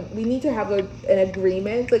general, we need to have an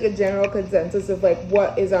agreement, like a general consensus of like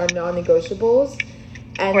what is our non-negotiables,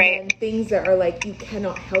 and then things that are like you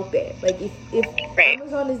cannot help it. Like if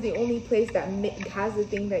Amazon is the only place that has the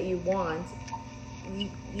thing that you want,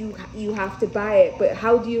 you have to buy it. But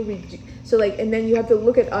how do you so like, and then you have to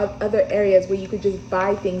look at other areas where you could just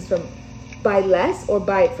buy less or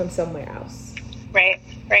buy it from somewhere else. Right.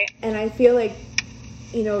 And I feel like,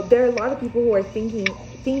 you know, there are a lot of people who are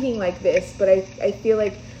thinking like this, but I feel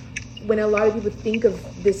like when a lot of people think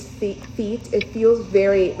of this feat, it feels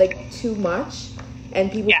very like too much, and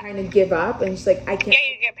people kind of give up, and it's like I can't. Yeah,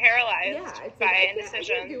 you get paralyzed by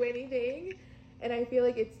indecision. I can't do anything, and I feel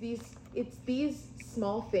like it's these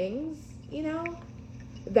small things, you know,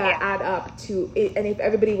 that add up to it. And if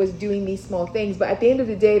everybody was doing these small things, but at the end of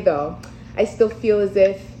the day, though, I still feel as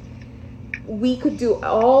if we could do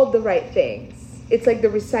all the right things. It's like the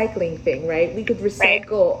recycling thing, right? We could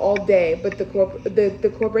recycle all day, but the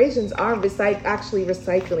corporations are actually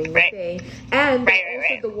recycling the thing, and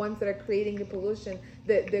also the ones that are creating the pollution,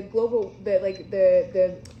 the global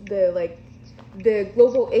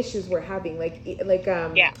issues we're having,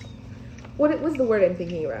 what was the word I'm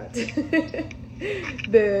thinking about?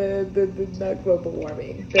 the not global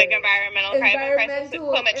warming, like environmental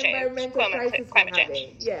climate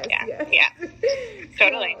change. Yes.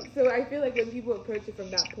 Totally. So I feel like when people approach it from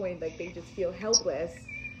that point, like they just feel helpless.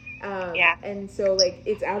 And so like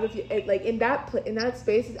it's out of like in that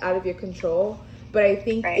space, it's out of your control. But I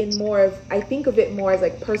think I think of it more as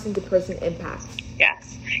like person to person impact.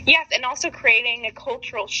 Yes, and also creating a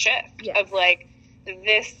cultural shift of like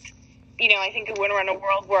this. You know, I think when we're in a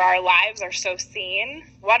world where our lives are so seen,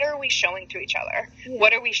 what are we showing to each other? Yeah.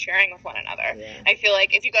 What are we sharing with one another? Yeah. I feel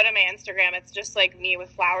like if you go to my Instagram, it's just like me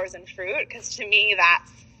with flowers and fruit, because to me,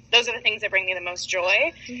 those are the things that bring me the most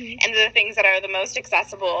joy, and the things that are the most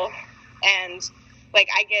accessible. And like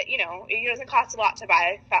I get, you know, it doesn't cost a lot to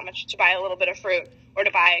buy that much, to buy a little bit of fruit or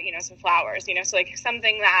to buy, you know, some flowers, you know, so like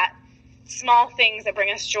something that small things that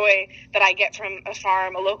bring us joy that I get from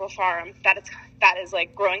a local farm, that is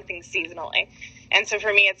like growing things seasonally. And so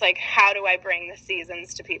for me, it's like, how do I bring the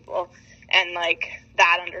seasons to people, and like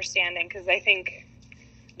that understanding? Because I think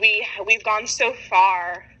we've gone so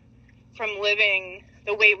far from living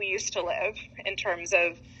the way we used to live in terms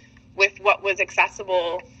of with what was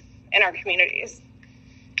accessible in our communities.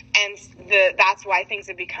 And that's why things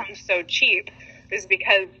have become so cheap, is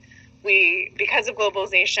because of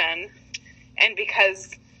globalization, and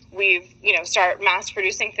because we've, you know, start mass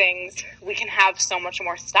producing things, we can have so much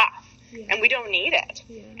more stuff, and we don't need it.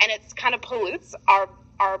 And it's kind of pollutes our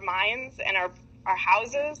minds and our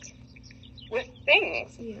houses with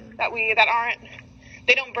things that aren't,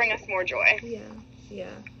 they don't bring us more joy.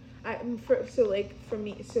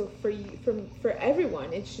 For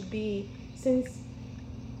everyone, it should be, since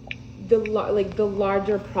the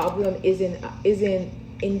larger problem isn't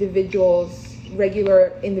individuals,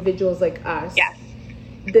 regular individuals like us.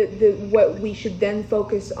 The what we should then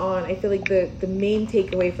focus on, I feel like the main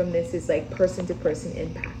takeaway from this is like person to person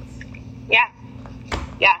impact.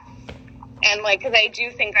 And like, because I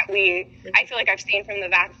do think that I feel like I've seen from the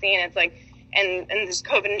vaccine, it's like, and just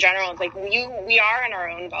COVID in general, it's like we are in our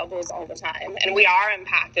own bubbles all the time, and we are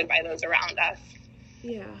impacted by those around us.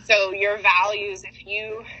 So your values, if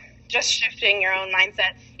you just shifting your own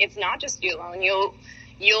mindset, it's not just you alone.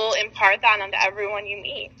 You'll impart that onto everyone you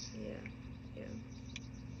meet.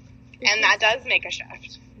 And that does make a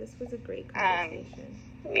shift. This was a great conversation.